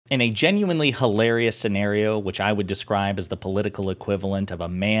In a genuinely hilarious scenario, which I would describe as the political equivalent of a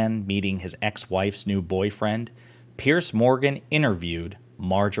man meeting his ex-wife's new boyfriend, Piers Morgan interviewed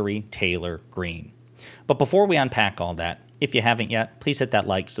Marjorie Taylor Greene. But before we unpack all that, if you haven't yet, please hit that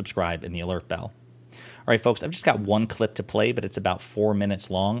like, subscribe, and the alert bell. All right, folks, I've just got one clip to play, but it's about 4 minutes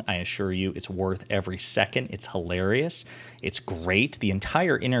long. I assure you it's worth every second. It's hilarious. It's great. The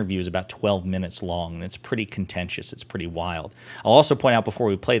entire interview is about 12 minutes long, and it's pretty contentious. It's pretty wild. I'll also point out before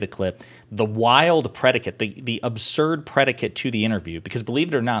we play the clip, the wild predicate, the absurd predicate to the interview, because believe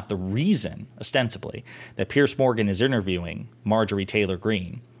it or not, the reason, ostensibly, that Piers Morgan is interviewing Marjorie Taylor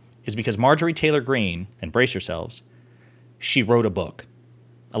Greene is because Marjorie Taylor Greene, and brace yourselves, she wrote a book.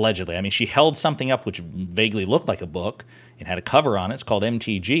 Allegedly. I mean, she held something up which vaguely looked like a book. It had a cover on it. It's called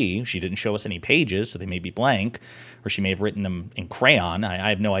MTG. She didn't show us any pages, so they may be blank, or she may have written them in crayon. I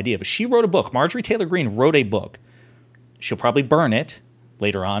have no idea. But she wrote a book. Marjorie Taylor Greene wrote a book. She'll probably burn it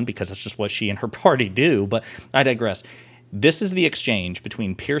later on because that's just what she and her party do, but I digress. This is the exchange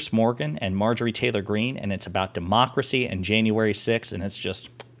between Piers Morgan and Marjorie Taylor Greene, and it's about democracy and January 6th, and it's just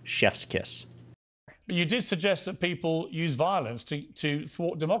chef's kiss. But you did suggest that people use violence to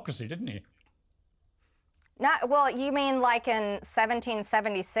thwart democracy, didn't you? Well, you mean like in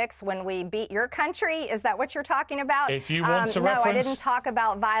 1776 when we beat your country? Is that what you're talking about? If you want to reference... No, I didn't talk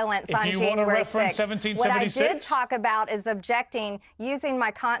about violence on January 6th. If you want to reference 1776... What I did talk about is objecting, using my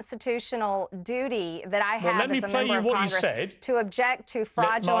constitutional duty that I have as a member of Congress to object to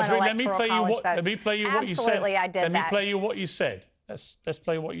fraudulent electoral college votes. Let me play you what you said. Absolutely, I did that. Let me play you what you said. Let's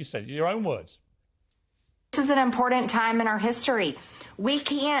play what you said. Your own words. This is an important time in our history. We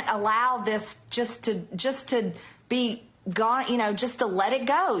can't allow this just to be gone, you know, just to let it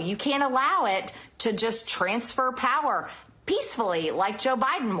go. You can't allow it to just transfer power peacefully like Joe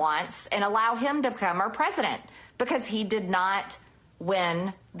Biden wants and allow him to become our president because he did not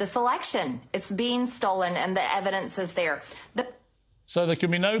win this election. It's being stolen and the evidence is there. So there can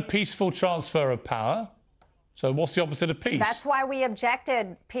be no peaceful transfer of power. So what's the opposite of peace? That's why we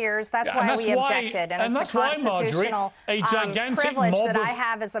objected, Piers. That's why we objected. And it's a constitutional privilege that I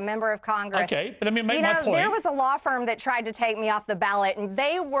have as a member of Congress. Okay, but let me make my point. There was a law firm that tried to take me off the ballot, and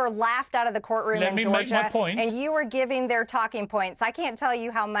they were laughed out of the courtroom in Georgia. Let me make my point. And you were giving their talking points. I can't tell you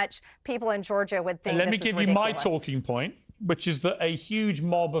how much people in Georgia would think this is ridiculous. Let me give you my talking point, which is that a huge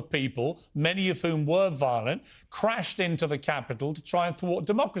mob of people, many of whom were violent, crashed into the Capitol to try and thwart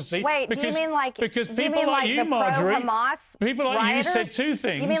democracy. Wait, do you mean like... Because people like you, Marjorie... People like you said two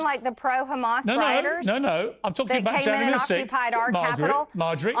things. You mean like the pro-Hamas rioters? No. I'm talking about January 6th. That came in and occupied our Capitol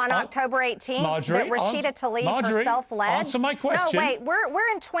on October 18th, that Rashida Tlaib herself led? Answer my question. No, wait,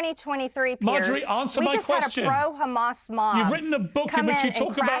 we're in 2023, Piers. Marjorie, answer my question. We just had a pro-Hamas mob. You've written a book in which you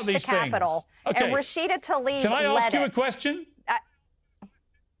talk about these things. Okay. And Rashida Tlaib led it. Can I ask you a question?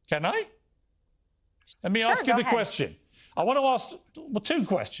 Can I? Let me ask you the question. I want to ask two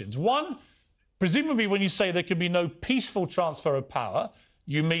questions. One, presumably when you say there can be no peaceful transfer of power,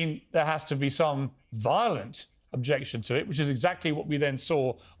 you mean there has to be some violent objection to it, which is exactly what we then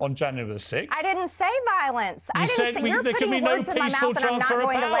saw on January the 6th. I didn't say violence. You're there can be putting no words in my peaceful mouth, and I'm not transfer of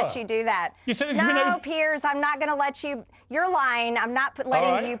going to power. let you do that. You said there can be no... Piers, I'm not going to let you... You're lying. I'm not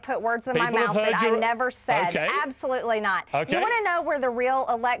letting you put words in my mouth that I never said. Okay. Absolutely not. Okay. You want to know where the real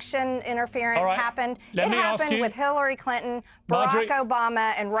election interference happened? It happened with Hillary Clinton, Barack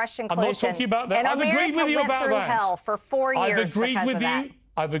Obama, and Russian collusion. I'm not talking about that. And I've agreed with you about that. hell for 4 years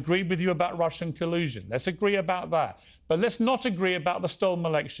I've agreed with you about Russian collusion. Let's agree about that. But let's not agree about the stolen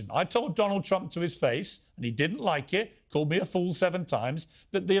election. I told Donald Trump to his face, and he didn't like it, called me a fool 7 times,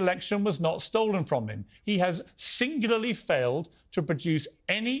 that the election was not stolen from him. He has singularly failed to produce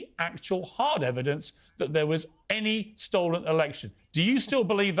any actual hard evidence that there was any stolen election. Do you still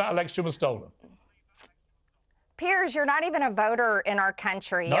believe that election was stolen? Piers, you're not even a voter in our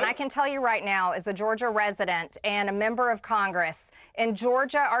country. No. And I can tell you right now, as a Georgia resident and a member of Congress, in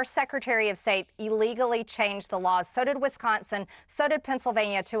Georgia, our Secretary of State illegally changed the laws. So did Wisconsin. So did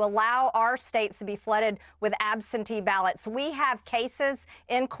Pennsylvania, to allow our states to be flooded with absentee ballots. We have cases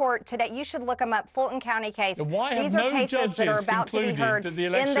in court today. You should look them up. Fulton County case. These are cases that are about to be heard in the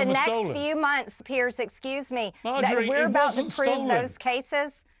next few months, Piers, excuse me. Marjorie, we're about to prove those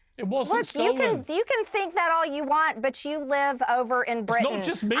cases. It wasn't stolen. You can think that all you want, but you live over in Britain. It's not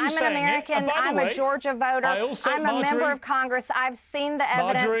just me I'm saying an American. it. I'm a Georgia voter. I'm a member of Congress. I've seen the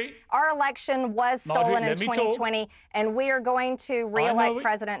evidence. Our election was stolen in 2020, and we are going to re-elect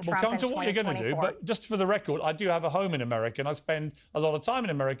President Trump in 2024. We'll come to what you're going to do, but just for the record, I do have a home in America, and I spend a lot of time in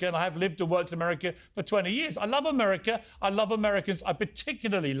America, and I have lived and worked in America for 20 years. I love America. I love Americans. I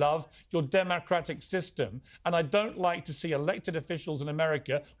particularly love your democratic system, and I don't like to see elected officials in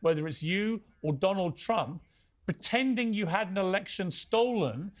America whether it's you or Donald Trump, pretending you had an election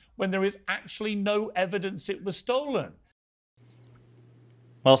stolen when there is actually no evidence it was stolen.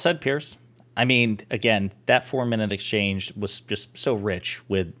 Well said, Piers. I mean, again, that 4-minute exchange was just so rich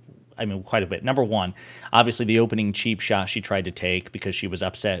with, quite a bit. Number one, obviously the opening cheap shot she tried to take because she was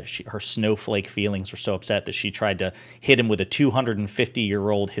upset. Her snowflake feelings were so upset that she tried to hit him with a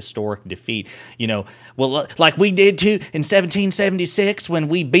 250-year-old historic defeat. Well, like we did too in 1776 when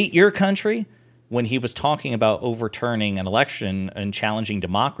we beat your country, when he was talking about overturning an election and challenging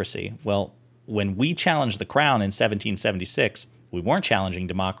democracy. Well, when we challenged the crown in 1776, we weren't challenging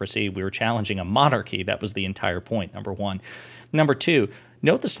democracy. We were challenging a monarchy. That was the entire point, number one. Number two,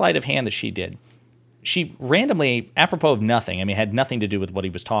 note the sleight of hand that she did. She randomly, apropos of nothing, it had nothing to do with what he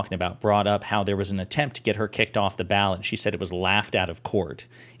was talking about, brought up how there was an attempt to get her kicked off the ballot. She said it was laughed out of court,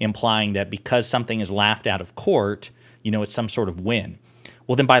 implying that because something is laughed out of court, it's some sort of win.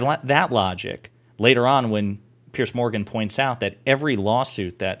 Well, then by that logic, later on when Piers Morgan points out that every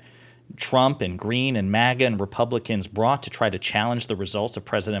lawsuit that Trump and Greene and MAGA and Republicans brought to try to challenge the results of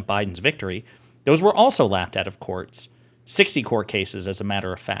President Biden's victory, those were also laughed out of courts. 60 court cases, as a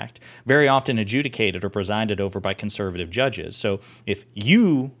matter of fact, very often adjudicated or presided over by conservative judges. So if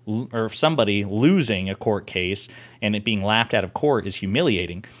you or somebody losing a court case and it being laughed out of court is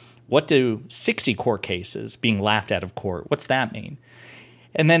humiliating, what do 60 court cases being laughed out of court, what's that mean?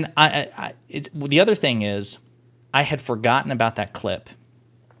 And then the other thing is, I had forgotten about that clip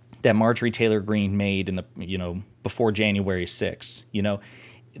that Marjorie Taylor Greene made in the before January 6th.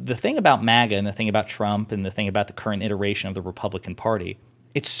 The thing about MAGA and the thing about Trump and the thing about the current iteration of the Republican Party,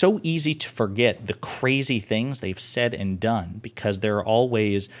 it's so easy to forget the crazy things they've said and done because there are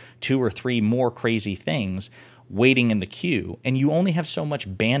always 2 or 3 more crazy things waiting in the queue, and you only have so much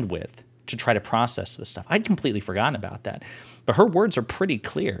bandwidth to try to process this stuff. I'd completely forgotten about that. But her words are pretty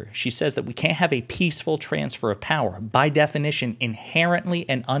clear. She says that we can't have a peaceful transfer of power, by definition, inherently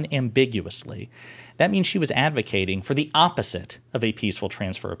and unambiguously. That means she was advocating for the opposite of a peaceful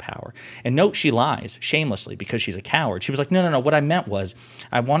transfer of power. And note, she lies shamelessly because she's a coward. She was like, no, what I meant was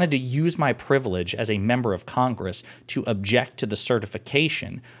I wanted to use my privilege as a member of Congress to object to the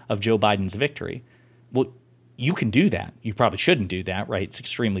certification of Joe Biden's victory. Well, you can do that. You probably shouldn't do that, right? It's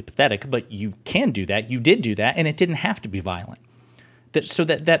extremely pathetic, but you can do that. You did do that, and it didn't have to be violent. So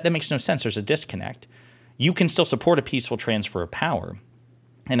that makes no sense. There's a disconnect. You can still support a peaceful transfer of power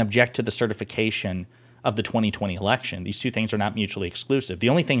and object to the certification of the 2020 election. These two things are not mutually exclusive. The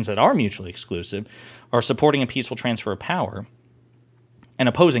only things that are mutually exclusive are supporting a peaceful transfer of power and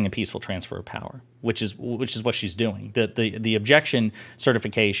opposing a peaceful transfer of power, which is what she's doing. The objection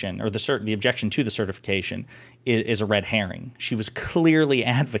certification or the objection to the certification is a red herring. She was clearly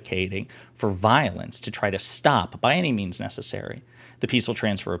advocating for violence to try to stop, by any means necessary, the peaceful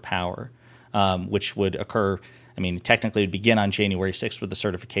transfer of power, which would occur. Technically it would begin on January 6th with the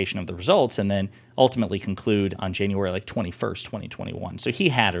certification of the results and then ultimately conclude on January 21st, 2021. So he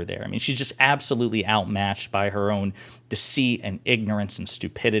had her there. She's just absolutely outmatched by her own deceit and ignorance and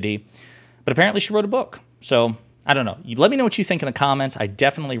stupidity. But apparently she wrote a book. So I don't know. Let me know what you think in the comments. I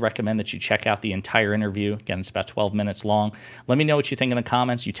definitely recommend that you check out the entire interview. Again, it's about 12 minutes long. Let me know what you think in the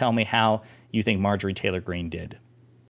comments. You tell me how you think Marjorie Taylor Greene did.